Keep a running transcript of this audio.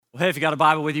Well, hey, if you got a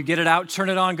Bible with you, get it out, turn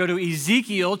it on, go to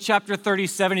Ezekiel chapter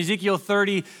 37. Ezekiel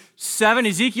 37.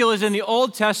 Ezekiel is in the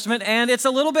Old Testament, and it's a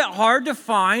little bit hard to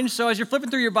find. So as you're flipping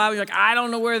through your Bible, you're like, I don't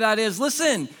know where that is.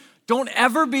 Listen, don't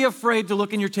ever be afraid to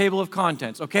look in your table of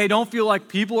contents, okay? Don't feel like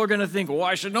people are going to think, well,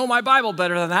 I should know my Bible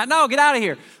better than that. No, get out of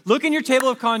here. Look in your table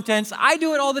of contents. I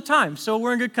do it all the time, so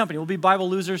we're in good company. We'll be Bible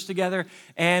losers together,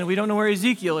 and we don't know where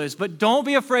Ezekiel is. But don't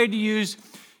be afraid to use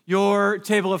your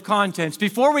table of contents.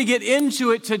 Before we get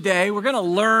into it today, we're going to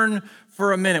learn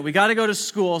for a minute. We got to go to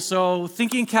school, so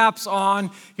thinking caps on.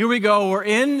 Here we go. We're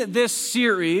in this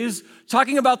series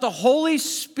talking about the Holy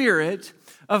Spirit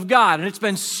of God, and it's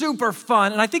been super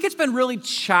fun, and I think it's been really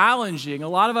challenging. A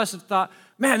lot of us have thought,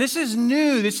 man, this is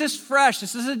new, this is fresh,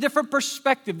 this is a different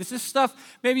perspective, this is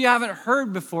stuff maybe you haven't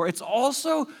heard before. It's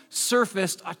also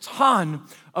surfaced a ton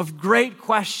of great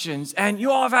questions, and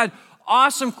you all have had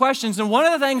awesome questions. And one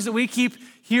of the things that we keep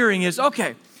hearing is,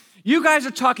 okay, you guys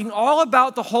are talking all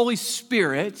about the Holy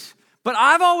Spirit, but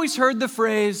I've always heard the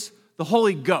phrase, the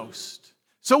Holy Ghost.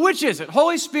 So which is it,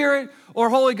 Holy Spirit or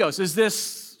Holy Ghost? Is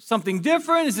this something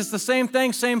different? Is this the same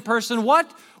thing, same person?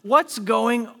 What's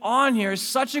going on here is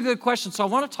such a good question. So I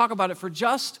want to talk about it for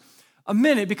just a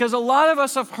minute because a lot of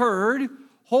us have heard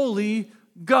Holy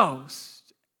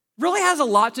Ghost. Really has a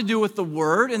lot to do with the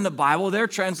word in the Bible there,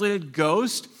 translated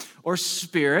ghost or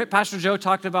spirit. Pastor Joe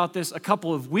talked about this a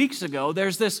couple of weeks ago.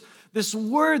 There's this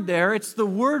word there. It's the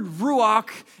word ruach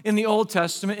in the Old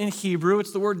Testament in Hebrew.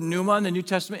 It's the word pneuma in the New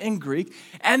Testament in Greek.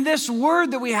 And this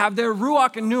word that we have there,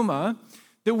 ruach and pneuma,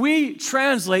 that we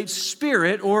translate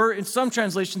spirit, or in some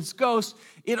translations, ghost,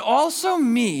 it also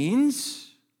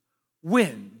means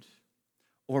wind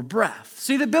or breath.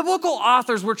 See, the biblical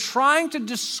authors were trying to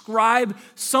describe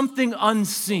something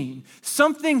unseen,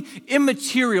 something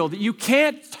immaterial that you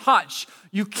can't touch,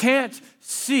 you can't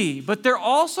see, but they're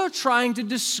also trying to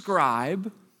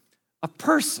describe a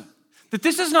person. That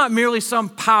this is not merely some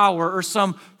power or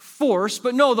some force,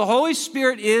 but no, the Holy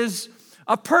Spirit is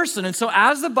a person. And so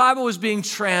as the Bible was being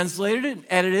translated and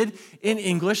edited in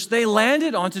English, they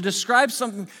landed on to describe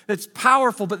something that's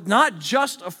powerful, but not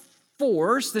just a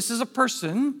force. This is a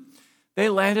person. They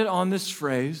landed on this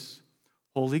phrase,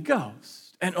 Holy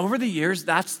Ghost. And over the years,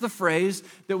 that's the phrase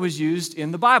that was used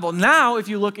in the Bible. Now, if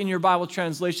you look in your Bible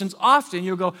translations, often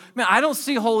you'll go, man, I don't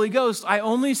see Holy Ghost. I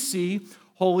only see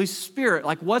Holy Spirit.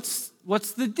 Like, what's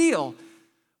the deal?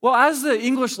 Well, as the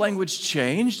English language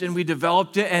changed and we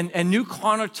developed it and new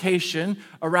connotation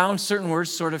around certain words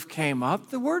sort of came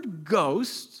up, the word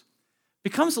ghost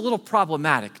becomes a little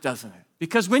problematic, doesn't it?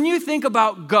 Because when you think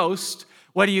about ghost,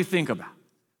 what do you think about?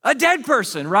 A dead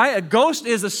person, right? A ghost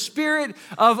is a spirit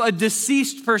of a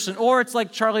deceased person, or it's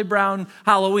like Charlie Brown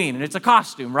Halloween, and it's a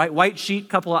costume, right? White sheet,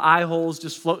 couple of eye holes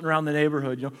just floating around the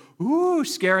neighborhood, ooh,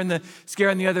 scaring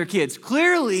the other kids.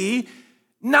 Clearly,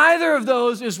 neither of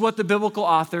those is what the biblical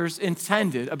authors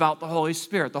intended about the Holy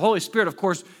Spirit. The Holy Spirit, of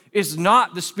course, is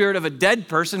not the spirit of a dead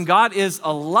person. God is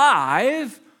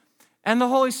alive, and the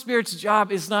Holy Spirit's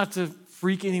job is not to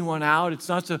freak anyone out.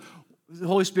 The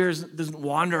Holy Spirit doesn't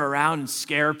wander around and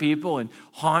scare people and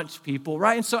haunt people,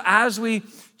 right? And so as we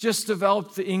just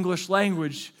developed the English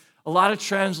language, a lot of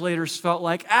translators felt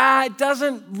like, it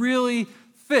doesn't really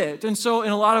fit. And so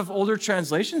in a lot of older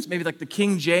translations, maybe like the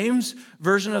King James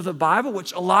version of the Bible,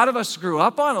 which a lot of us grew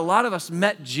up on, a lot of us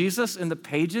met Jesus in the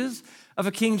pages of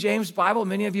a King James Bible.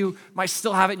 Many of you might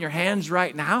still have it in your hands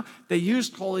right now. They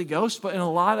used Holy Ghost, but in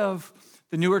a lot of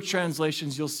the newer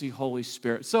translations, you'll see Holy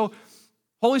Spirit. So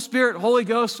Holy Spirit, Holy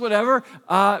Ghost, whatever,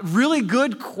 really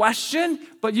good question,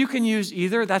 but you can use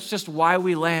either. That's just why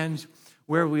we land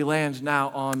where we land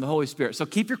now on the Holy Spirit. So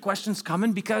keep your questions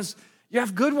coming because you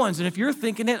have good ones. And if you're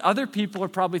thinking it, other people are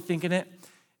probably thinking it,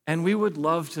 and we would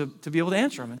love to be able to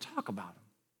answer them and talk about them.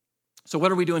 So what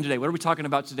are we doing today? What are we talking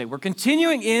about today? We're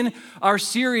continuing in our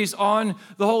series on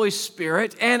the Holy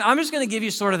Spirit, and I'm just going to give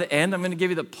you sort of the end. I'm going to give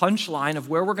you the punchline of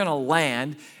where we're going to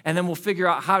land, and then we'll figure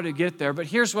out how to get there. But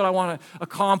here's what I want to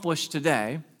accomplish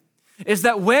today, is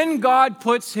that when God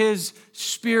puts His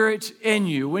Spirit in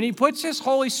you, when He puts His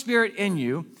Holy Spirit in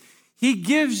you, He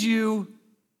gives you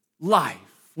life.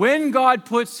 When God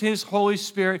puts His Holy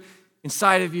Spirit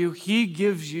inside of you, He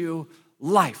gives you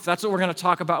life. That's what we're going to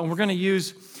talk about, and we're going to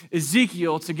use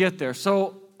Ezekiel to get there.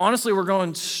 So honestly, we're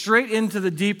going straight into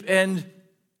the deep end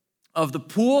of the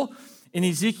pool. In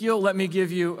Ezekiel, let me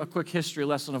give you a quick history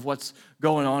lesson of what's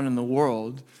going on in the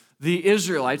world. The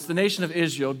Israelites, the nation of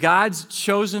Israel, God's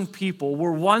chosen people,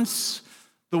 were once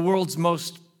the world's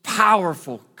most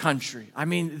powerful country. I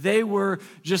mean, they were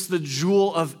just the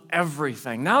jewel of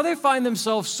everything. Now they find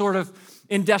themselves sort of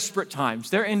in desperate times.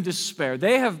 They're in despair.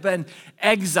 They have been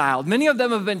exiled. Many of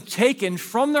them have been taken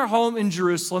from their home in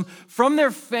Jerusalem, from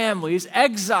their families,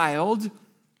 exiled.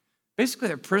 Basically,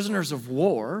 they're prisoners of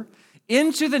war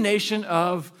into the nation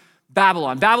of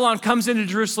Babylon. Babylon comes into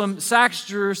Jerusalem, sacks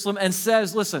Jerusalem, and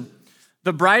says, listen,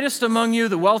 the brightest among you,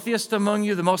 the wealthiest among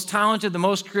you, the most talented, the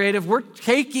most creative, we're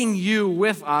taking you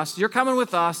with us. You're coming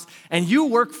with us, and you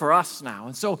work for us now.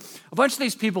 And so a bunch of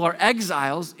these people are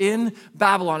exiles in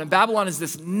Babylon, and Babylon is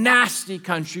this nasty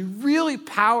country, really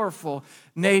powerful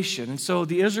nation. And so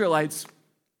the Israelites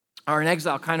are in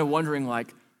exile, kind of wondering,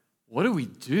 like, what do we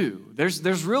do?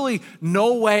 There's really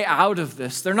no way out of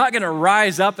this. They're not going to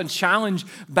rise up and challenge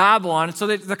Babylon. And so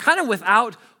they're kind of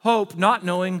without hope, not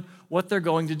knowing what they're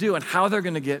going to do and how they're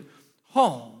going to get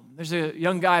home. There's a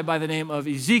young guy by the name of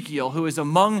Ezekiel who is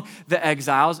among the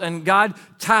exiles, and God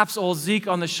taps old Zeke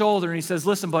on the shoulder and he says,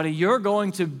 listen, buddy, you're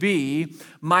going to be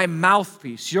my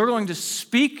mouthpiece. You're going to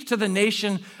speak to the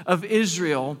nation of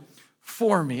Israel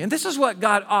for me. And this is what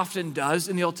God often does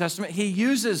in the Old Testament. He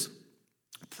uses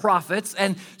prophets,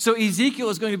 and so Ezekiel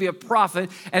is going to be a prophet,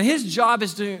 and his job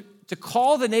is to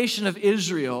call the nation of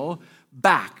Israel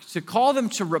back, to call them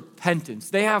to repentance.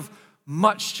 They have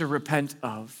much to repent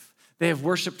of. They have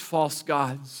worshiped false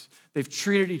gods. They've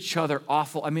treated each other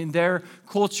awful. I mean, their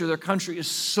culture, their country is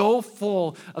so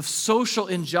full of social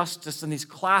injustice and these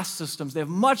class systems. They have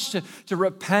much to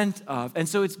repent of. And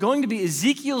so it's going to be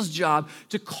Ezekiel's job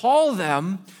to call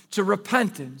them to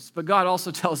repentance. But God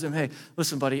also tells him, hey,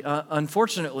 listen, buddy,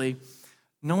 unfortunately,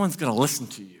 no one's going to listen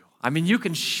to you. I mean, you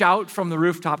can shout from the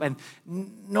rooftop and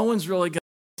no one's really going to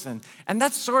listen. And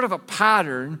that's sort of a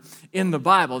pattern in the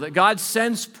Bible, that God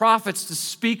sends prophets to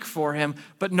speak for him,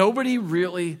 but nobody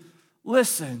really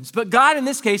listens. But God, in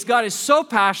this case, God is so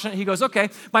passionate, he goes, okay,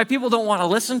 my people don't want to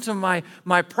listen to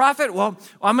my prophet. Well,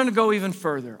 I'm going to go even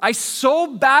further. I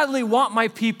so badly want my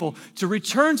people to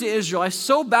return to Israel. I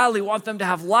so badly want them to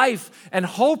have life and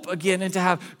hope again and to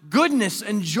have goodness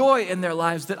and joy in their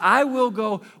lives that I will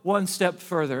go one step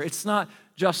further. It's not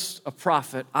just a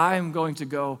prophet. I'm going to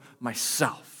go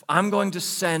myself. I'm going to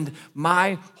send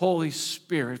my Holy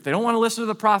Spirit. If they don't want to listen to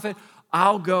the prophet,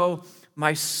 I'll go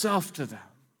myself to them.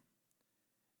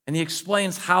 And he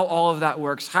explains how all of that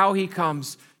works, how he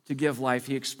comes to give life.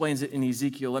 He explains it in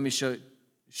Ezekiel. Let me show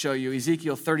you.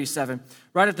 Ezekiel 37,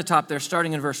 right at the top there,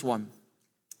 starting in verse 1.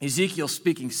 Ezekiel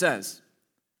speaking says,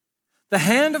 "The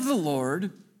hand of the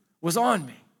Lord was on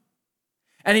me,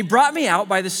 and he brought me out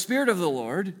by the Spirit of the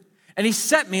Lord, and he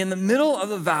set me in the middle of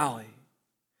the valley.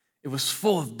 It was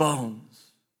full of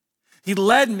bones. He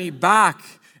led me back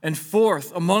and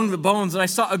forth among the bones, and I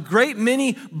saw a great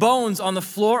many bones on the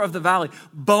floor of the valley,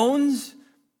 bones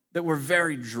that were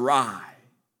very dry."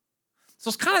 So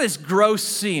it's kind of this gross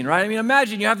scene, right? I mean,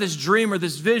 imagine you have this dream or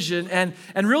this vision, and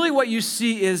really what you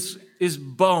see is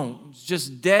bones,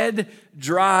 just dead,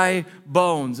 dry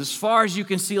bones. As far as you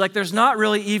can see, like there's not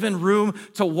really even room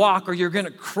to walk, or you're going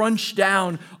to crunch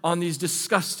down on these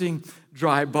disgusting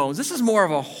dry bones. This is more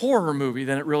of a horror movie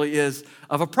than it really is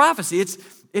of a prophecy.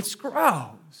 It's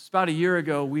gross. About a year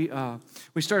ago, we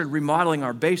started remodeling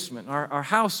our basement. Our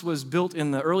house was built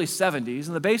in the early 70s,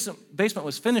 and the basement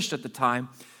was finished at the time,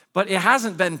 but it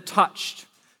hasn't been touched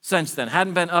since then,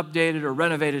 hadn't been updated or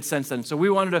renovated since then. So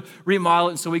we wanted to remodel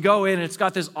it, and so we go in, and it's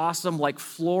got this awesome like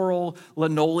floral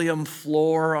linoleum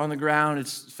floor on the ground.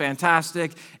 It's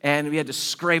fantastic, and we had to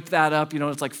scrape that up. You know,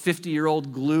 it's like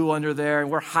 50-year-old glue under there, and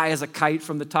we're high as a kite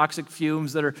from the toxic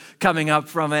fumes that are coming up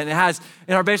from it. And it has,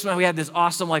 in our basement, we had this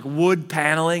awesome like wood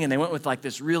paneling, and they went with like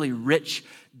this really rich,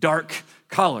 dark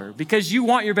color because you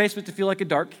want your basement to feel like a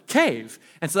dark cave.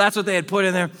 And so that's what they had put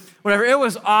in there. Whatever, it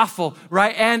was awful,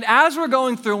 right? And as we're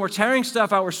going through and we're tearing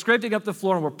stuff out, we're scraping up the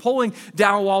floor and we're pulling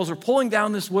down walls, we're pulling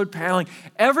down this wood paneling.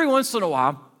 Every once in a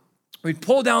while, we'd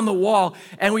pull down the wall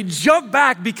and we'd jump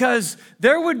back because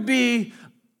there would be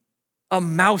a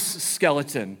mouse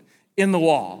skeleton in the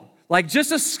wall. Like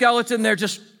just a skeleton there,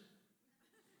 just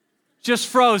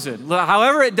frozen.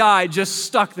 However it died, just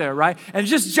stuck there, right? And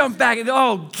just jumped back and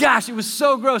oh gosh, it was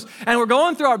so gross. And we're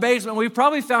going through our basement. We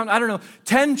probably found,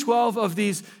 10, 12 of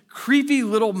these creepy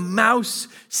little mouse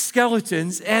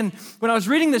skeletons. And when I was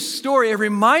reading this story, it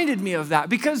reminded me of that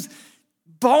because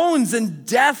bones and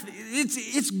death,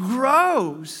 it's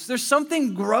gross. There's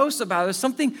something gross about it. There's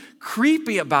something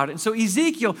creepy about it. And so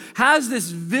Ezekiel has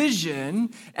this vision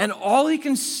and all he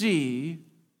can see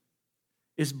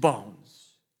is bones.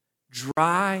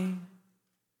 Dry,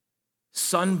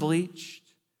 sun-bleached,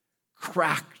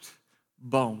 cracked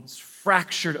bones,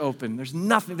 fractured open. There's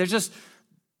nothing.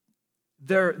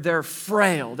 They're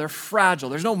frail. They're fragile.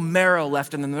 There's no marrow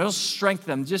left in them. There's no strength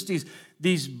in them. Just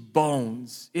these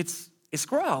bones. It's it's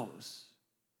gross.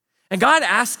 And God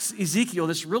asks Ezekiel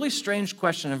this really strange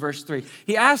question in verse 3.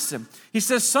 He asks him, he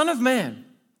says, "Son of man,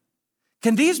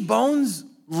 can these bones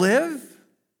live?"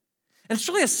 And it's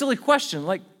really a silly question.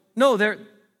 Like, no, they're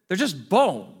just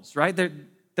bones, right?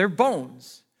 They're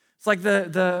bones. It's like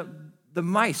the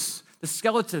mice, the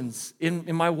skeletons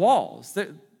in my walls.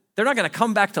 They're not going to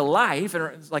come back to life. And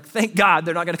it's like, thank God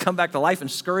they're not going to come back to life and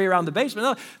scurry around the basement.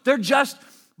 No, they're just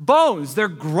bones. They're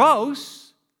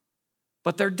gross,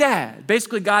 but they're dead.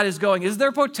 Basically, God is going, is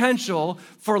there potential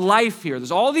for life here?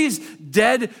 There's all these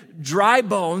dead, dry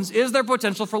bones. Is there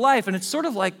potential for life? And it's sort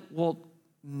of like, well,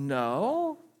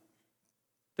 no.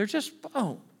 They're just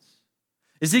bones.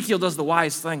 Ezekiel does the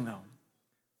wise thing, though.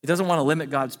 He doesn't want to limit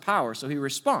God's power, so he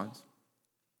responds.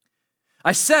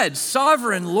 "I said,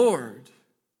 Sovereign Lord,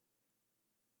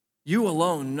 you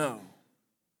alone know."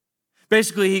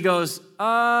 Basically, he goes,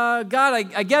 God,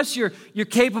 I guess you're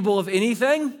capable of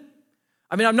anything.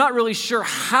 I mean, I'm not really sure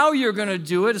how you're going to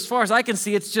do it. As far as I can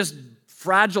see, it's just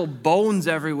fragile bones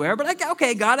everywhere. But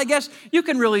okay, God, I guess you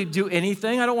can really do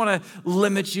anything. I don't want to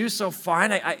limit you, so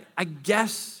fine. I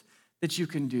guess that you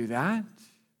can do that.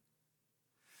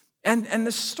 And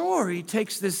the story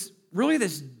takes this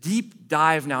deep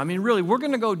dive now. I mean, really, we're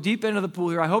going to go deep into the pool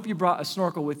here. I hope you brought a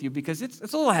snorkel with you because it's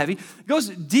a little heavy. It goes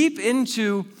deep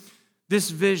into this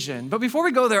vision. But before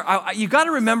we go there, you got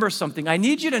to remember something. I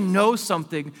need you to know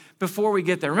something before we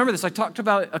get there. Remember this, I talked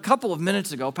about it a couple of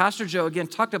minutes ago. Pastor Joe, again,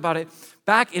 talked about it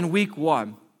back in week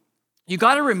 1. You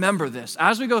got to remember this.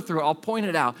 As we go through, I'll point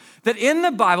it out, that in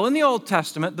the Bible, in the Old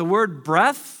Testament, the word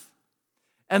breath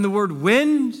and the word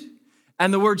wind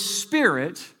and the word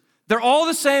spirit, they're all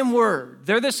the same word.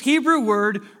 They're this Hebrew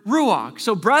word, ruach.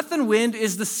 So breath and wind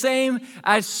is the same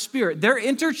as spirit. They're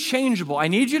interchangeable. I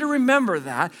need you to remember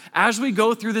that as we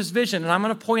go through this vision. And I'm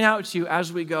going to point out to you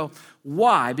as we go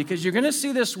why. Because you're going to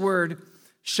see this word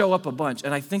show up a bunch.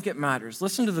 And I think it matters.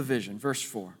 Listen to the vision, verse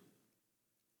 4.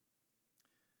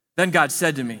 "Then God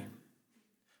said to me,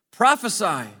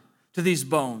 prophesy to these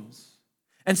bones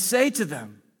and say to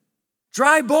them,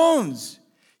 dry bones,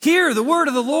 hear the word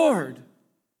of the Lord.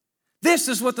 This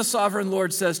is what the sovereign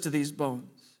Lord says to these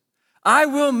bones. I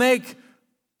will make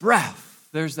breath,"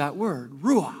 there's that word,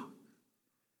 ruach.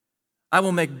 "I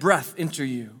will make breath enter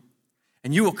you,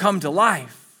 and you will come to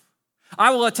life.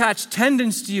 I will attach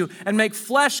tendons to you and make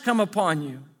flesh come upon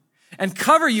you and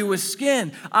cover you with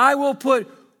skin. I will put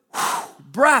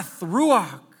breath,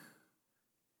 ruach,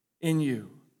 in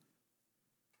you,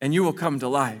 and you will come to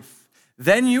life.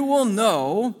 Then you will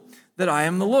know that I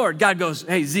am the Lord." God goes,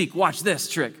 "Hey, Zeke, watch this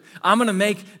trick. I'm going to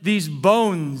make these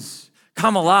bones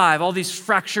come alive, all these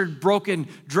fractured, broken,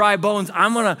 dry bones.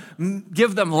 I'm going to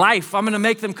give them life. I'm going to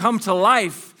make them come to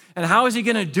life." And how is he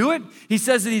going to do it? He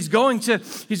says that he's going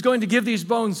to give these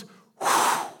bones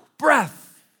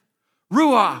breath,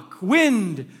 ruach,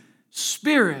 wind,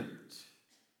 spirit,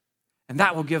 and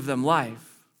that will give them life.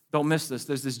 Don't miss this.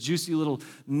 There's this juicy little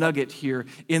nugget here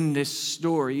in this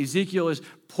story. Ezekiel is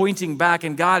pointing back,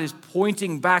 and God is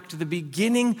pointing back to the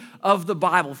beginning of the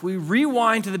Bible. If we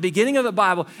rewind to the beginning of the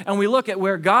Bible and we look at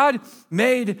where God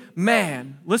made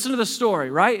man, listen to the story,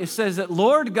 right? It says that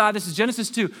Lord God, this is Genesis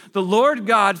 2, the Lord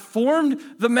God formed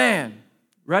the man.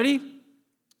 Ready?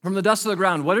 From the dust of the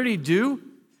ground. What did he do?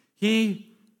 He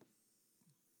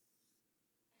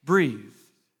breathed.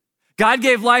 God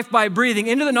gave life by breathing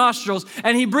into the nostrils,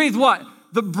 and he breathed what?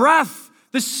 The breath,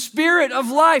 the spirit of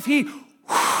life. He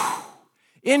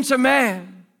into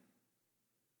man.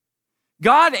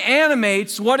 God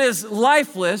animates what is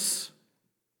lifeless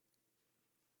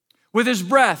with his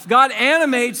breath. God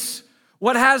animates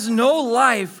what has no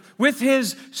life with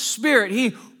his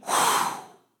spirit.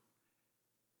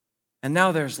 And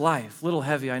now there's life. Little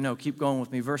heavy, I know. Keep going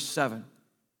with me. Verse 7.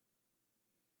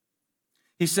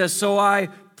 He says, "So I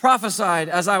prophesied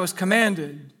as I was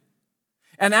commanded.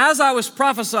 And as I was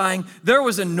prophesying, there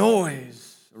was a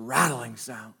noise, a rattling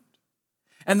sound.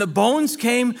 And the bones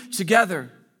came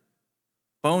together,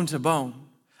 bone to bone.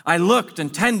 I looked,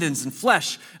 and tendons and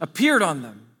flesh appeared on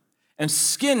them, and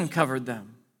skin covered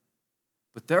them.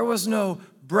 But there was no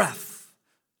breath,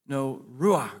 no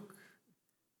ruach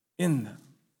in them."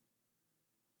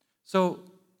 So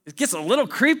it gets a little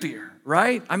creepier,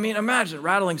 right? I mean, imagine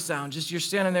rattling sound. Just you're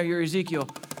standing there, you're Ezekiel,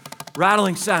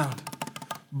 rattling sound.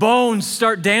 Bones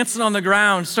start dancing on the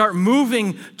ground, start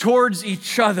moving towards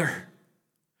each other,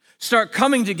 start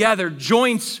coming together.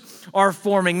 Joints are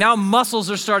forming. Now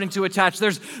muscles are starting to attach.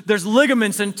 There's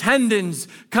ligaments and tendons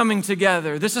coming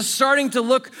together. This is starting to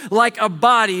look like a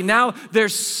body. Now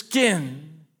there's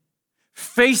skin.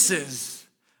 Faces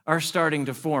are starting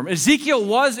to form. Ezekiel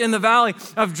was in the valley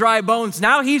of dry bones.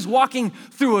 Now he's walking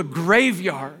through a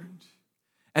graveyard,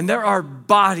 and there are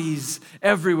bodies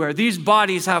everywhere. These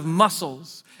bodies have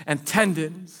muscles and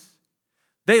tendons.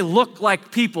 They look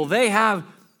like people. They have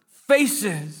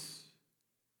faces,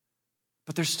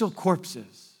 but they're still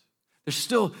corpses. They're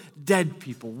still dead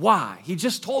people. Why? He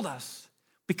just told us.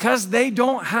 Because they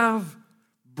don't have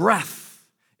breath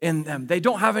in them. They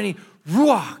don't have any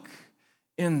ruach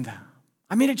in them.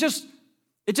 I mean, it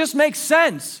just makes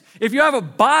sense. If you have a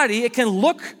body, it can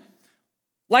look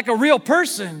like a real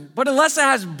person, but unless it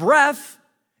has breath,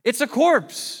 it's a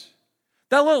corpse.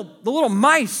 The little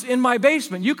mice in my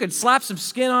basement, you could slap some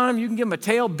skin on them, you can give them a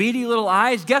tail, beady little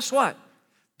eyes. Guess what?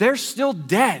 They're still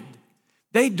dead.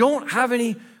 They don't have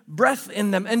any breath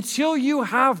in them. Until you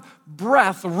have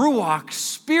breath, ruach,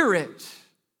 spirit,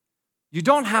 you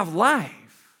don't have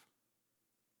life.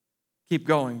 Keep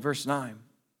going, verse 9.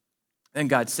 Then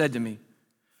God said to me,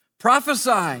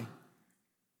 prophesy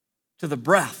to the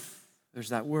breath. There's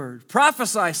that word.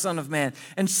 Prophesy, son of man,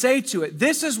 and say to it,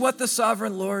 this is what the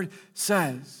sovereign Lord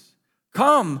says.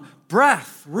 Come,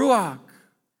 breath, ruach,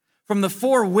 from the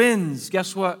four winds.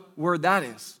 Guess what word that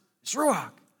is? It's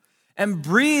ruach. And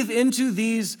breathe into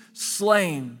these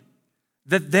slain,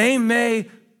 that they may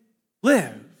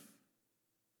live.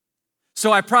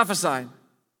 So I prophesied,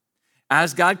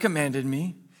 as God commanded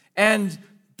me, and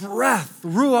breath,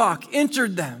 ruach,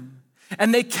 entered them,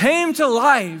 and they came to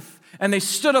life, and they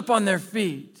stood up on their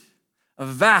feet, a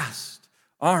vast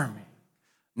army.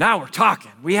 Now we're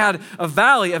talking. We had a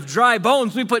valley of dry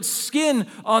bones. We put skin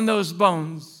on those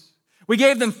bones. We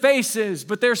gave them faces,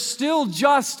 but they're still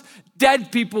just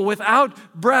dead people without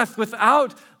breath,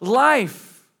 without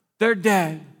life. They're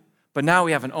dead. But now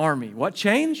we have an army. What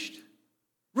changed?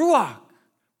 Ruach,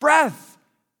 breath.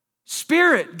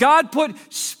 Spirit. God put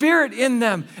spirit in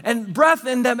them and breath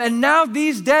in them. And now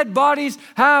these dead bodies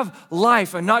have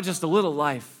life, and not just a little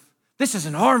life. This is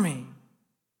an army.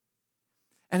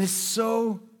 And it's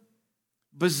so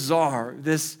bizarre,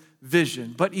 this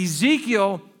vision. But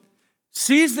Ezekiel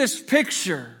sees this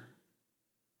picture,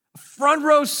 a front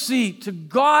row seat to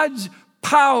God's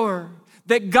power,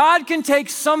 that God can take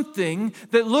something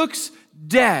that looks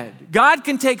dead. God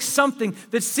can take something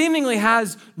that seemingly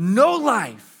has no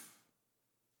life,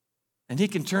 and he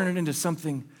can turn it into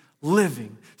something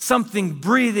living, something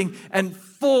breathing and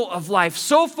full of life.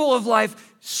 So full of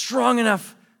life, strong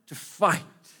enough to fight.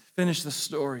 Finish the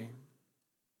story.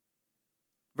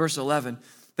 Verse 11,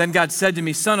 then God said to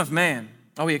me, son of man.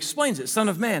 Oh, he explains it. Son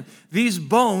of man, these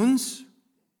bones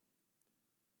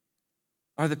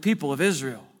are the people of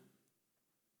Israel.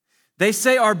 They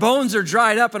say our bones are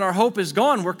dried up and our hope is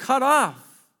gone. We're cut off.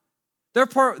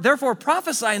 Therefore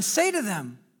prophesy and say to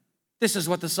them, this is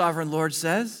what the sovereign Lord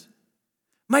says.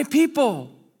 My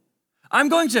people, I'm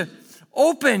going to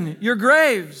open your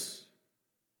graves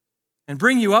and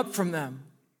bring you up from them.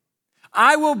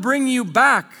 I will bring you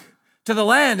back to the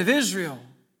land of Israel.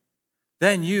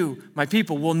 Then you, my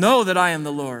people, will know that I am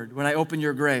the Lord when I open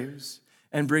your graves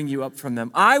and bring you up from them.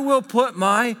 I will put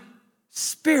my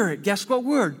spirit, guess what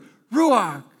word?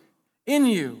 Ruach, in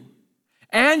you,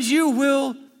 and you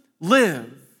will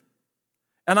live.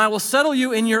 And I will settle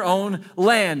you in your own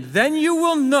land. Then you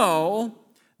will know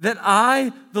that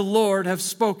I, the Lord, have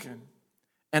spoken,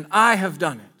 and I have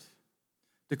done it,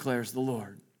 declares the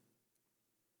Lord.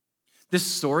 This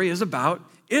story is about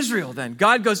Israel then.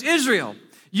 God goes, Israel,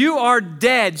 you are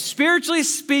dead. Spiritually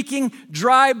speaking,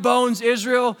 dry bones,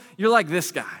 Israel, you're like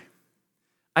this guy.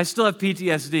 I still have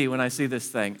PTSD when I see this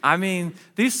thing. I mean,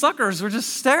 these suckers were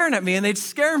just staring at me, and they'd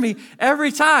scare me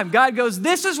every time. God goes,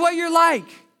 this is what you're like.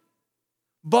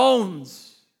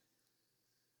 Bones,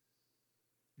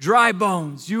 dry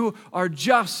bones. You are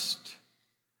just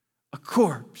a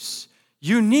corpse.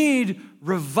 You need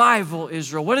revival,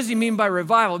 Israel. What does he mean by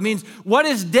revival? It means what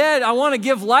is dead, I want to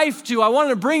give life to. I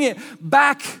want to bring it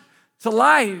back to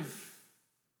life.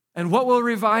 And what will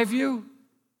revive you?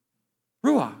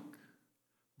 Ruach,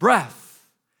 breath,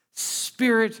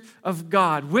 Spirit of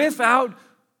God. Without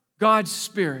God's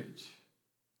Spirit,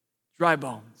 dry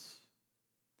bones.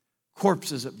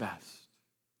 Corpses at best.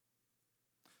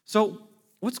 So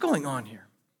what's going on here?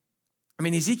 I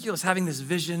mean, Ezekiel is having this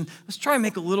vision. Let's try and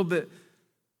make a little bit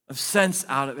of sense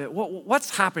out of it.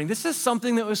 What's happening? This is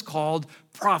something that was called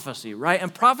prophecy, right?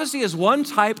 And prophecy is one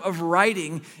type of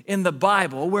writing in the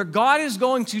Bible where God is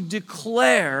going to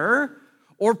declare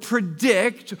or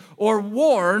predict or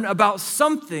warn about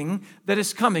something that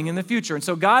is coming in the future. And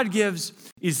so God gives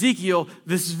Ezekiel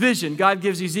this vision. God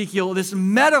gives Ezekiel this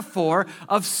metaphor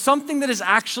of something that is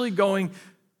actually going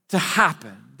to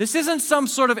happen. This isn't some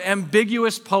sort of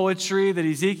ambiguous poetry that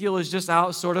Ezekiel is just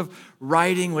out sort of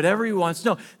writing whatever he wants.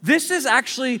 No, this is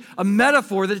actually a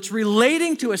metaphor that's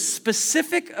relating to a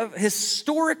specific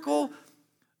historical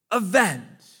event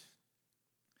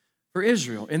for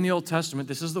Israel. In the Old Testament,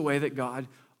 this is the way that God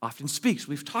often speaks.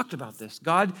 We've talked about this.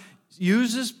 God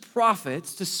uses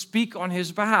prophets to speak on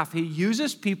his behalf. He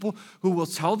uses people who will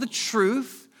tell the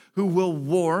truth, who will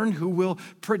warn, who will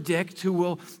predict, who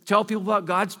will tell people about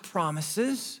God's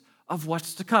promises of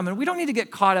what's to come. And we don't need to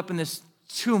get caught up in this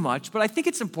too much, but I think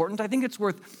it's important. I think it's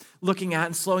worth looking at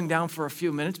and slowing down for a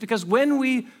few minutes, because when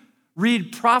we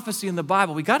read prophecy in the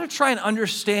Bible, we got to try and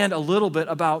understand a little bit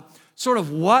about sort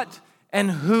of what and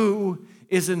who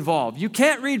is involved. You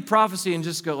can't read prophecy and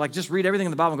just go, just read everything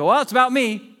in the Bible and go, well, it's about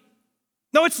me.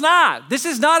 No, it's not. This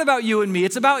is not about you and me.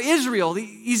 It's about Israel.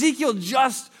 Ezekiel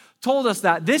just told us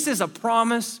that. This is a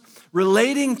promise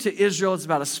relating to Israel. It's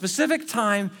about a specific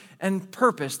time and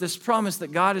purpose. This promise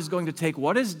that God is going to take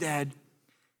what is dead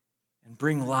and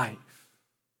bring life.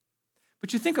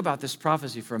 But you think about this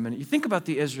prophecy for a minute. You think about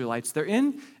the Israelites. They're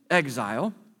in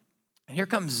exile. And here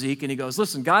comes Zeke, and he goes,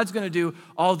 listen, God's going to do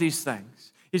all these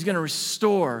things. He's going to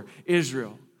restore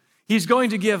Israel. He's going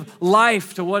to give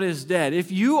life to what is dead.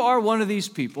 If you are one of these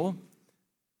people,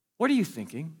 what are you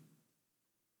thinking?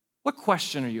 What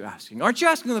question are you asking? Aren't you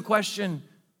asking the question,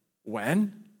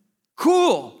 when?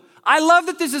 Cool. I love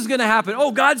that this is going to happen.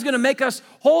 Oh, God's going to make us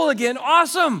whole again.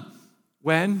 Awesome.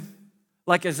 When?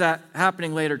 Is that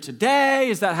happening later today?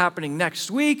 Is that happening next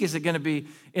week? Is it going to be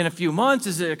in a few months?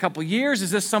 Is it a couple years?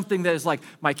 Is this something that is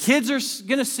my kids are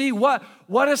going to see? What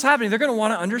is happening? They're going to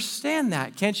want to understand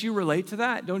that. Can't you relate to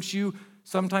that? Don't you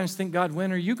sometimes think, God,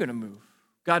 when are you going to move?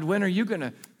 God, when are you going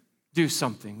to do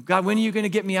something? God, when are you going to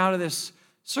get me out of this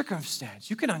circumstance?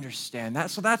 You can understand that.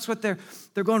 So that's what they're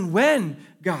going, when,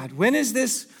 God? When is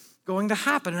this going to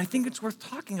happen? And I think it's worth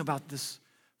talking about this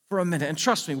for a minute. And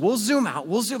trust me, we'll zoom out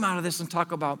of this and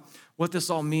talk about what this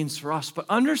all means for us. But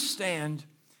understand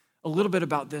a little bit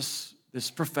about this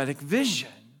prophetic vision.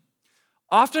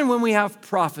 Often when we have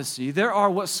prophecy, there are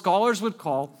what scholars would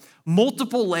call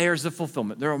multiple layers of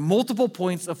fulfillment. There are multiple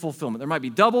points of fulfillment. There might be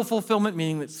double fulfillment,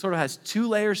 meaning that it sort of has 2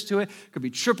 layers to it. It could be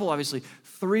triple, obviously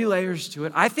 3 layers to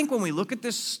it. I think when we look at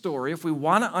this story, if we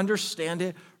want to understand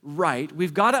it right,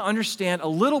 we've got to understand a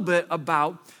little bit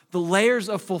about the layers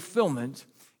of fulfillment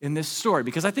in this story,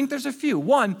 because I think there's a few.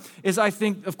 One is, I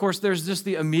think, of course, there's just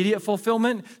the immediate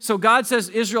fulfillment. So God says,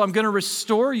 Israel, I'm going to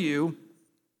restore you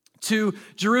to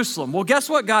Jerusalem. Well, guess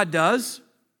what God does?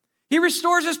 He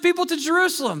restores his people to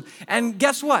Jerusalem. And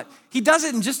guess what? He does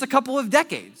it in just a couple of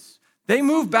decades. They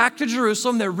move back to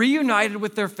Jerusalem. They're reunited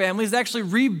with their families. They actually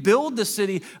rebuild the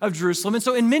city of Jerusalem. And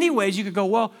so in many ways, you could go,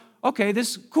 well, okay,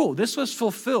 this was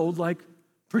fulfilled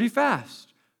pretty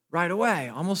fast, right away,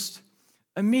 almost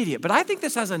immediate. But I think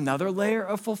this has another layer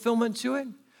of fulfillment to it.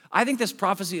 I think this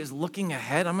prophecy is looking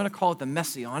ahead. I'm going to call it the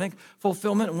messianic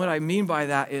fulfillment. And what I mean by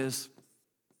that is,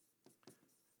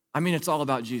 it's all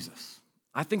about Jesus.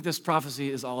 I think this prophecy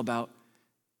is all about,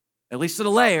 at least at a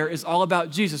layer, is all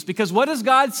about Jesus. Because what does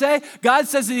God say? God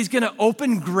says that he's going to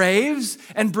open graves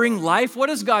and bring life. What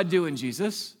does God do in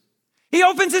Jesus? He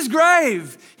opens his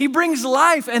grave. He brings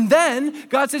life. And then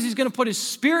God says he's going to put his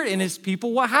spirit in his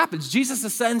people. What happens? Jesus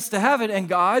ascends to heaven, and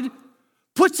God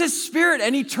puts his spirit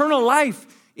and eternal life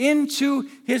into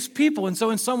his people. And so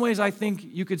in some ways, I think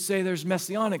you could say there's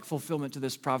messianic fulfillment to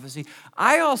this prophecy.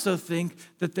 I also think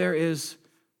that there is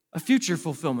a future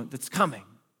fulfillment that's coming.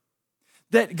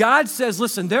 That God says,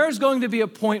 listen, there is going to be a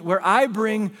point where I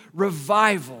bring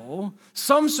revival,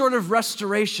 some sort of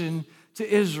restoration to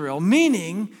Israel,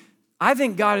 meaning I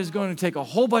think God is going to take a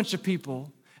whole bunch of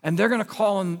people and they're going to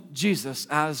call on Jesus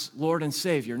as Lord and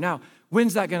Savior. Now,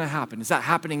 when's that going to happen? Is that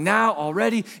happening now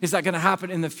already? Is that going to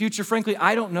happen in the future? Frankly,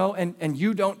 I don't know, and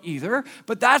you don't either.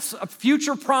 But that's a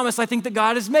future promise I think that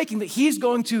God is making, that he's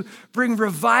going to bring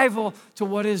revival to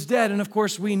what is dead. And of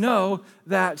course, we know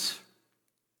that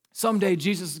someday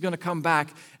Jesus is going to come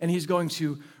back and he's going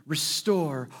to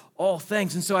restore all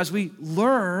things. And so as we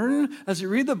learn, as we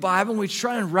read the Bible and we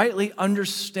try and rightly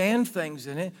understand things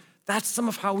in it, that's some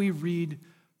of how we read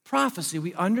prophecy.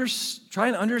 We try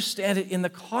and understand it in the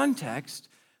context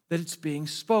that it's being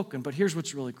spoken. But here's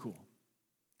what's really cool.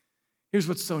 Here's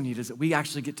what's so neat is that we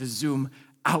actually get to zoom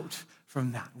out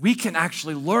from that. We can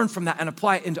actually learn from that and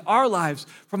apply it into our lives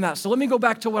from that. So let me go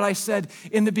back to what I said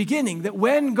in the beginning, that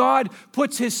when God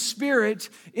puts his spirit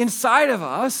inside of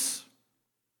us,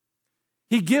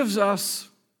 he gives us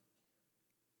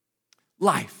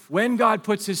life. When God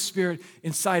puts his spirit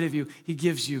inside of you, he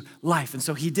gives you life. And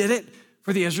so he did it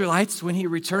for the Israelites when he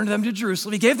returned them to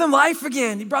Jerusalem. He gave them life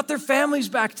again. He brought their families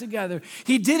back together.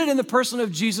 He did it in the person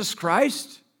of Jesus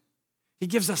Christ. He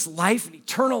gives us life, and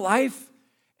eternal life.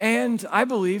 And I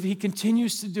believe he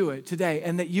continues to do it today,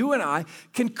 and that you and I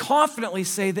can confidently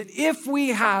say that if we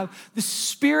have the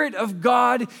Spirit of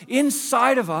God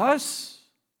inside of us,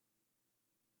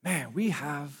 man, we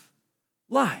have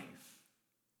life.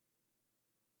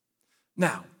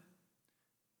 Now,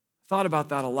 I thought about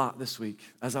that a lot this week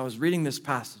as I was reading this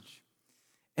passage,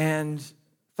 and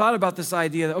thought about this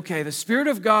idea that, okay, the Spirit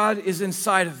of God is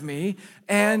inside of me,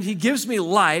 and he gives me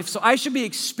life, so I should be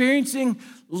experiencing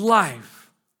life.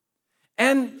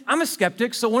 And I'm a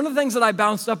skeptic, so one of the things that I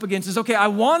bounced up against is, okay, I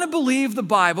want to believe the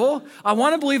Bible. I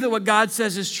want to believe that what God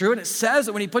says is true, and it says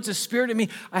that when he puts his Spirit in me,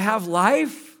 I have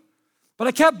life. But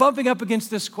I kept bumping up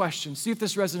against this question. See if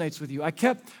this resonates with you. I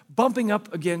kept bumping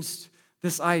up against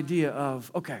this idea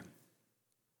of, okay,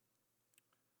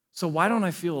 so why don't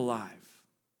I feel alive?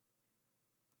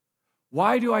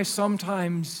 Why do I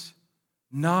sometimes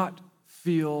not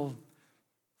feel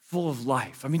full of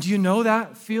life? I mean, do you know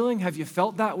that feeling? Have you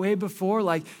felt that way before?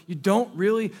 Like you don't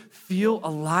really feel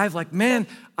alive? Like, man,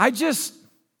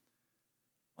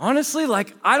 honestly,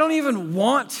 like I don't even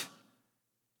want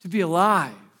to be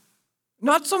alive.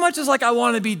 Not so much as like I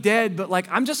want to be dead, but like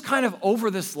I'm just kind of over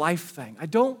this life thing. I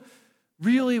don't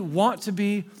really want to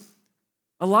be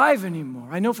alive anymore.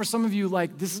 I know for some of you,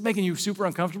 like this is making you super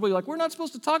uncomfortable. You're like, we're not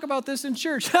supposed to talk about this in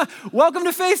church. Welcome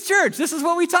to Faith Church. This is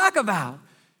what we talk about.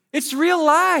 It's real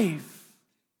life.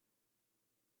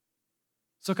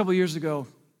 So a couple of years ago,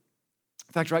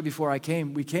 in fact, right before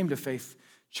we came to Faith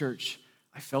Church,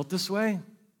 I felt this way.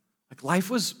 Like life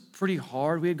was pretty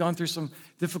hard. We had gone through some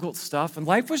difficult stuff, and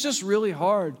life was just really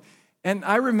hard. And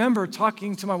I remember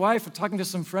talking to my wife and talking to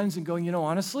some friends and going,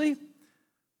 honestly,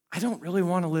 I don't really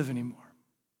want to live anymore.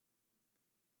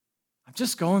 I'm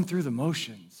just going through the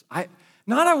motions. I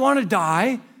want to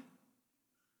die. I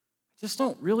just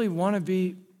don't really want to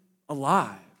be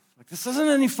alive. Like this isn't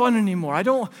any fun anymore. I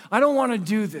don't want to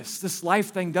do this. This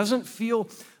life thing doesn't feel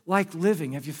like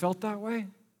living. Have you felt that way?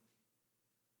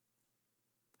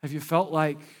 Have you felt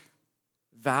like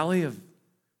valley of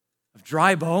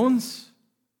dry bones?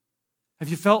 Have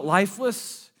you felt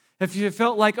lifeless? Have you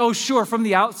felt like, oh, sure, from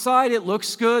the outside, it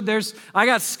looks good. I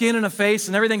got skin and a face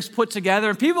and everything's put together.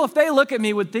 And people, if they look at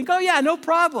me, would think, oh, yeah, no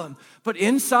problem. But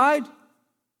inside,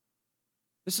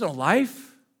 there's no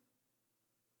life.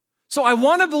 So I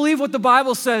want to believe what the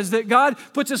Bible says, that God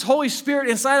puts his Holy Spirit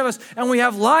inside of us and we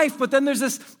have life. But then there's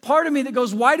this part of me that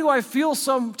goes, why do I feel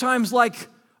sometimes like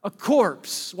a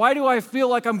corpse? Why do I feel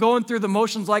like I'm going through the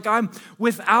motions, like I'm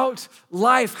without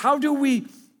life? How do we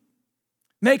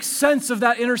make sense of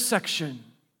that intersection?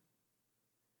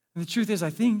 And the truth is,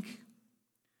 I think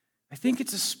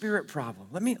it's a spirit problem.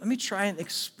 Let me try and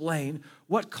explain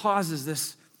what causes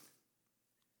this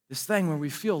thing where we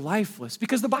feel lifeless.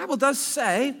 Because the Bible does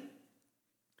say,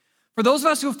 for those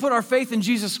of us who have put our faith in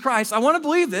Jesus Christ, I want to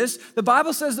believe this. The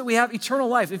Bible says that we have eternal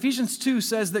life. Ephesians 2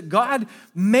 says that God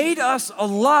made us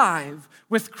alive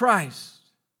with Christ,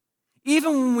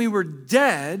 even when we were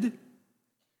dead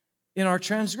in our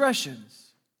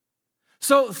transgressions.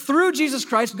 So through Jesus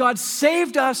Christ, God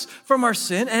saved us from our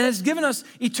sin and has given us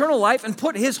eternal life and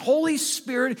put his Holy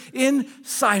Spirit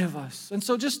inside of us. And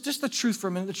so just the truth for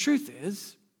a minute. The truth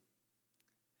is,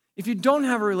 if you don't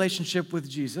have a relationship with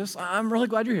Jesus, I'm really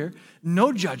glad you're here.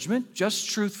 No judgment, just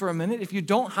truth for a minute. If you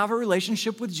don't have a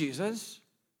relationship with Jesus,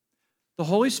 the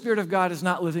Holy Spirit of God is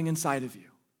not living inside of you.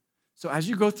 So as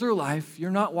you go through life, you're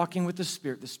not walking with the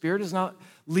Spirit. The Spirit is not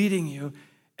leading you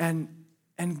and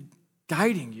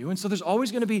guiding you. And so there's always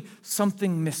going to be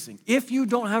something missing. If you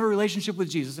don't have a relationship with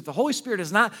Jesus, if the Holy Spirit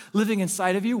is not living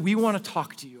inside of you, we want to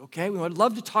talk to you, okay? We would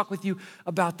love to talk with you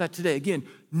about that today. Again,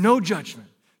 no judgment.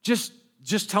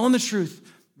 Just telling the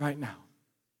truth right now.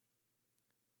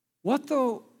 What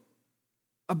though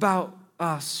about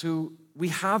us who we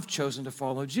have chosen to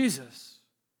follow Jesus?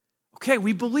 Okay,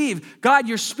 we believe, God,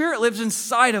 your Spirit lives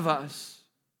inside of us.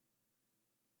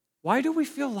 Why do we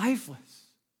feel lifeless?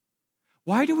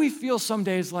 Why do we feel some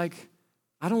days like,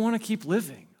 I don't want to keep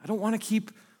living. I don't want to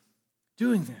keep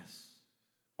doing this.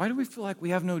 Why do we feel like we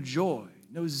have no joy?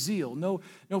 No zeal, no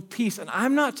peace. And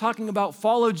I'm not talking about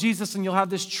follow Jesus and you'll have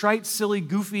this trite, silly,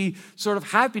 goofy sort of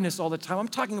happiness all the time. I'm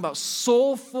talking about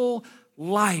soulful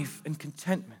life and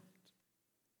contentment.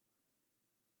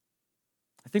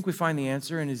 I think we find the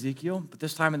answer in Ezekiel, but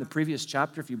this time in the previous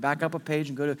chapter. If you back up a page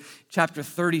and go to chapter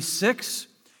 36,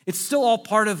 it's still all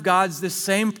part of God's this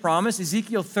same promise.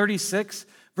 Ezekiel 36,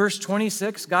 verse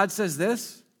 26, God says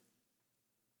this.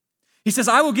 He says,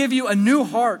 I will give you a new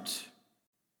heart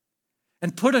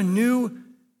and put a new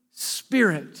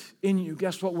spirit in you.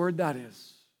 Guess what word that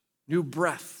is? New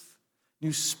breath,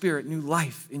 new spirit, new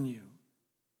life in you.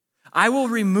 I will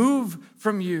remove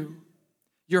from you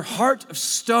your heart of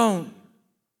stone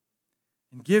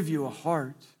and give you a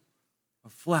heart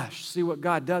of flesh. See, what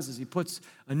God does is he puts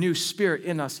a new spirit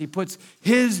in us. He puts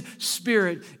his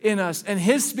spirit in us, and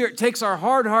his spirit takes our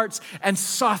hard hearts and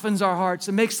softens our hearts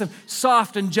and makes them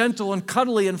soft and gentle and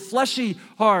cuddly and fleshy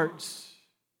hearts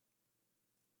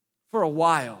for a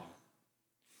while,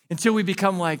 until we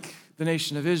become like the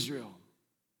nation of Israel.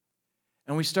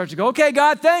 And we start to go, okay,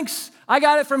 God, thanks. I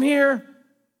got it from here.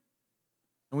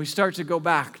 And we start to go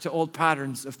back to old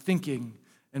patterns of thinking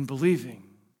and believing.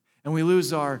 And we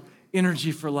lose our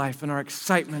energy for life and our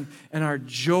excitement and our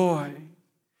joy.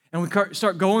 And we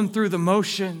start going through the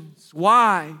motions.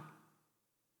 Why?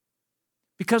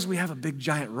 Because we have a big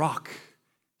giant rock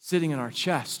sitting in our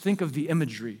chest. Think of the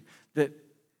imagery that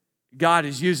God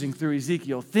is using through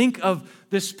Ezekiel. Think of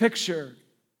this picture.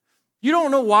 You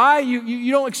don't know why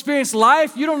you don't experience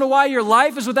life. You don't know why your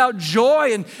life is without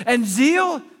joy and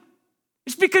zeal.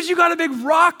 It's because you got a big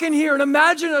rock in here. And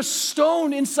imagine a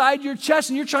stone inside your chest,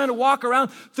 and you're trying to walk around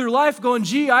through life going,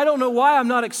 gee, I don't know why I'm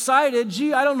not excited.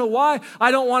 Gee, I don't know why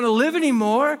I don't want to live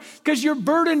anymore, because you're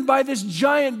burdened by this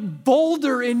giant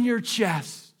boulder in your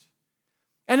chest.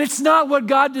 And it's not what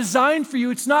God designed for you.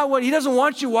 It's not what, he doesn't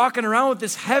want you walking around with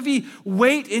this heavy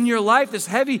weight in your life, this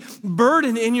heavy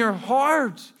burden in your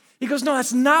heart. He goes, no,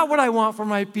 that's not what I want for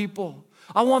my people.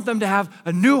 I want them to have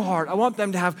a new heart. I want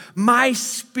them to have my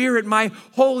spirit, my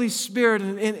Holy Spirit.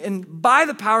 And by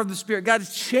the power of the Spirit, God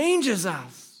changes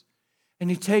us. And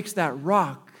he takes that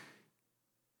rock,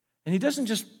 and he doesn't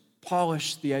just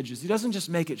polish the edges. He doesn't just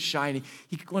make it shiny.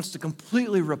 He wants to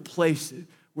completely replace it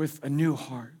with a new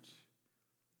heart,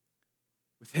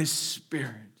 with his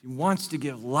Spirit. He wants to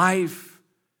give life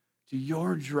to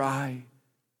your dry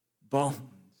bones.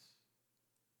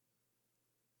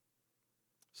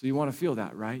 So you want to feel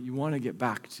that, right? You want to get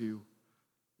back to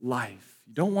life.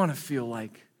 You don't want to feel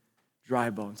like dry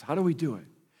bones. How do we do it?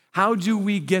 How do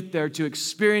we get there to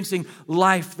experiencing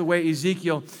life the way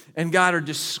Ezekiel and God are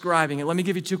describing it? Let me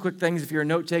give you two quick things. If you're a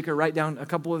note taker, write down a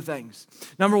couple of things.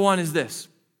 Number one is this.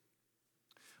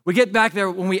 We get back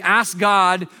there when we ask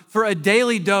God for a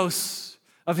daily dose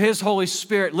of his Holy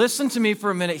Spirit. Listen to me for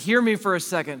a minute. Hear me for a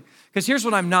second. Because here's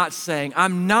what I'm not saying.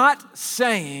 I'm not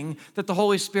saying that the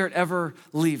Holy Spirit ever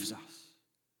leaves us.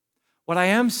 What I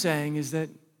am saying is that,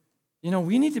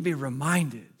 we need to be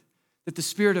reminded that the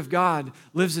Spirit of God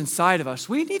lives inside of us.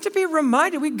 We need to be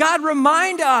reminded. God,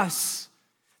 remind us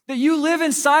that you live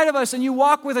inside of us and you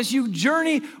walk with us. You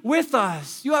journey with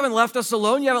us. You haven't left us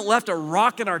alone. You haven't left a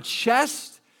rock in our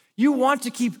chest. You want to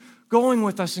keep going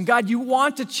with us. And God, you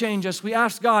want to change us. We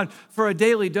ask God for a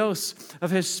daily dose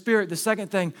of his Spirit. The second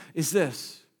thing is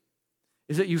this,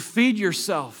 is that you feed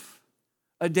yourself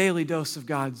a daily dose of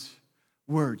God's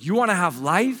word. You want to have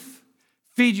life?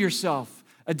 Feed yourself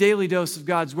a daily dose of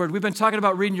God's word. We've been talking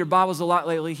about reading your Bibles a lot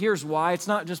lately. Here's why. It's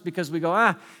not just because we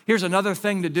go, here's another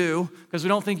thing to do, because we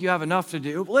don't think you have enough to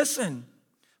do. Listen,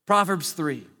 Proverbs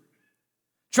 3.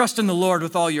 Trust in the Lord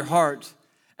with all your heart,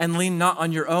 and lean not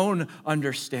on your own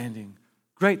understanding.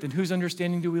 Great, then whose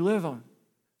understanding do we live on?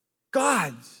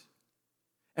 God's.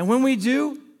 And when we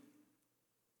do,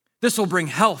 this will bring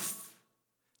health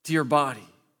to your body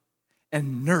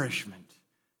and nourishment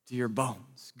to your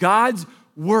bones. God's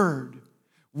word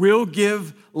will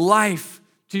give life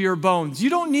to your bones. You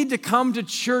don't need to come to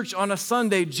church on a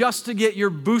Sunday just to get your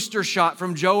booster shot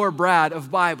from Joe or Brad of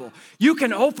Bible. You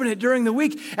can open it during the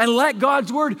week and let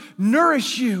God's word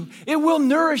nourish you. It will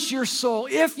nourish your soul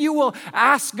if you will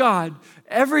ask God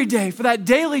every day for that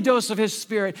daily dose of his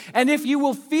Spirit. And if you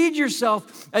will feed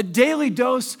yourself a daily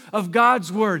dose of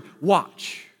God's word,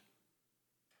 watch.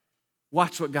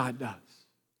 Watch what God does.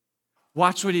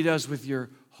 Watch what he does with your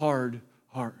hard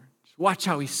heart. Watch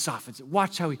how he softens it.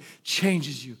 Watch how he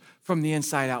changes you from the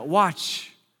inside out.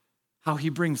 Watch how he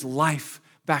brings life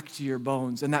back to your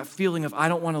bones. And that feeling of I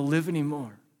don't want to live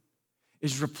anymore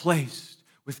is replaced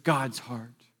with God's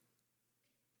heart.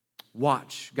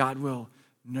 Watch. God will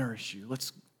nourish you.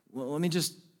 Let me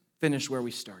just finish where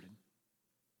we started.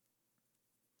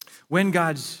 When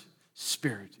God's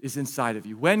Spirit is inside of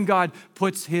you, when God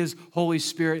puts his Holy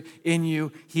Spirit in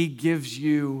you, he gives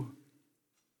you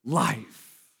life.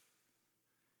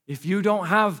 If you don't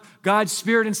have God's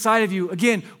Spirit inside of you,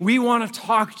 again, we want to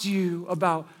talk to you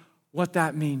about what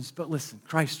that means. But listen,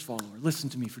 Christ follower, listen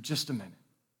to me for just a minute.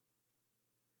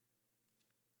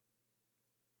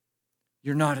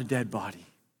 You're not a dead body.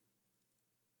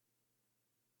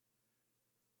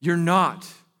 You're not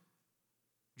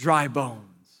dry bones.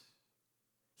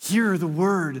 Hear the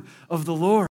word of the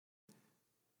Lord.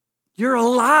 You're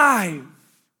alive.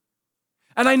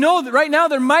 And I know that right now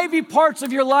there might be parts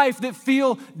of your life that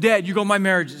feel dead. You go, my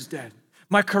marriage is dead.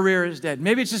 My career is dead.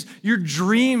 Maybe it's just your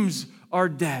dreams are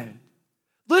dead.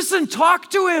 Listen, talk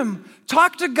to him.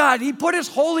 Talk to God. He put his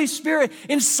Holy Spirit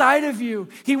inside of you.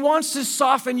 He wants to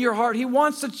soften your heart. He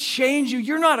wants to change you.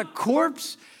 You're not a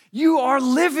corpse. You are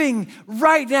living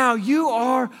right now. You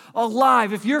are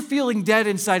alive. If you're feeling dead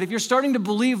inside, if you're starting to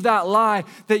believe that lie,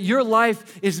 that your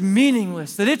life is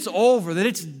meaningless, that it's over, that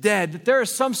it's dead, that there is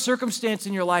some circumstance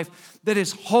in your life that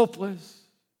is hopeless,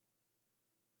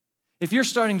 if you're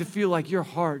starting to feel like your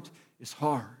heart is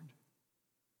hard,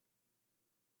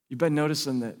 you've been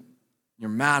noticing that you're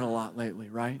mad a lot lately,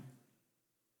 right?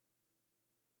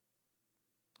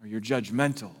 Or you're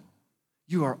judgmental.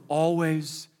 You are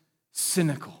always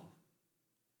cynical.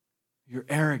 You're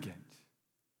arrogant.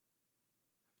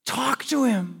 Talk to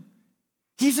him.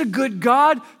 He's a good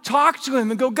God. Talk to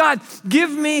him and go, God,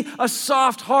 give me a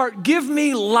soft heart. Give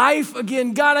me life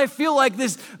again. God, I feel like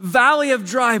this valley of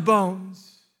dry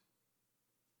bones.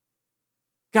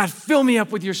 God, fill me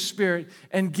up with your Spirit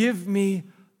and give me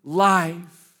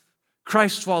life.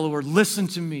 Christ follower, listen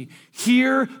to me.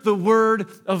 Hear the word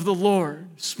of the Lord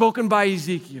spoken by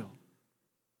Ezekiel.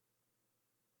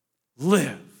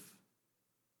 Live.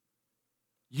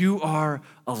 You are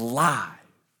alive.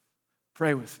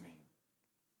 Pray with me.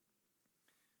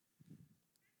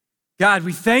 God,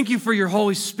 we thank you for your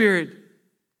Holy Spirit.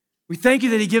 We thank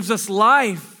you that he gives us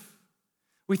life.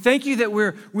 We thank you that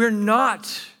we're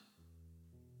not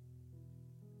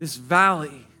this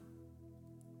valley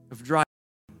of dry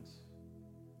bones.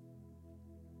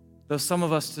 Though some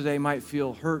of us today might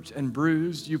feel hurt and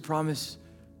bruised, you promise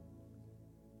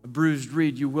a bruised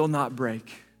reed you will not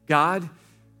break. God,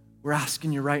 we're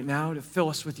asking you right now to fill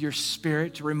us with your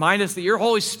Spirit, to remind us that your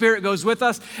Holy Spirit goes with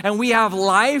us and we have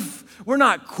life. We're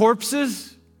not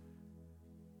corpses.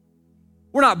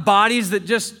 We're not bodies that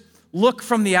just look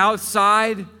from the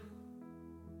outside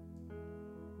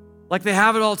like they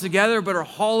have it all together but are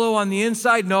hollow on the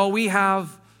inside. No, we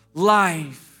have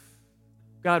life.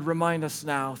 God, remind us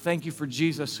now. Thank you for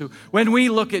Jesus, who, when we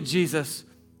look at Jesus,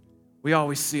 we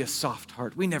always see a soft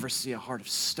heart. We never see a heart of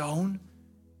stone.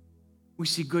 We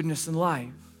see goodness and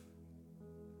life.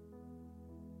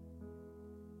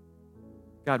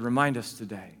 God, remind us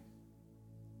today.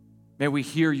 May we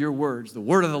hear your words, the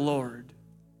word of the Lord.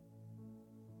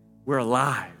 We're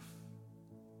alive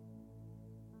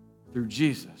through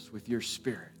Jesus with your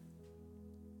Spirit.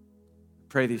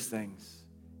 Pray these things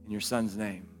in your Son's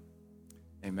name.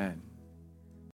 Amen.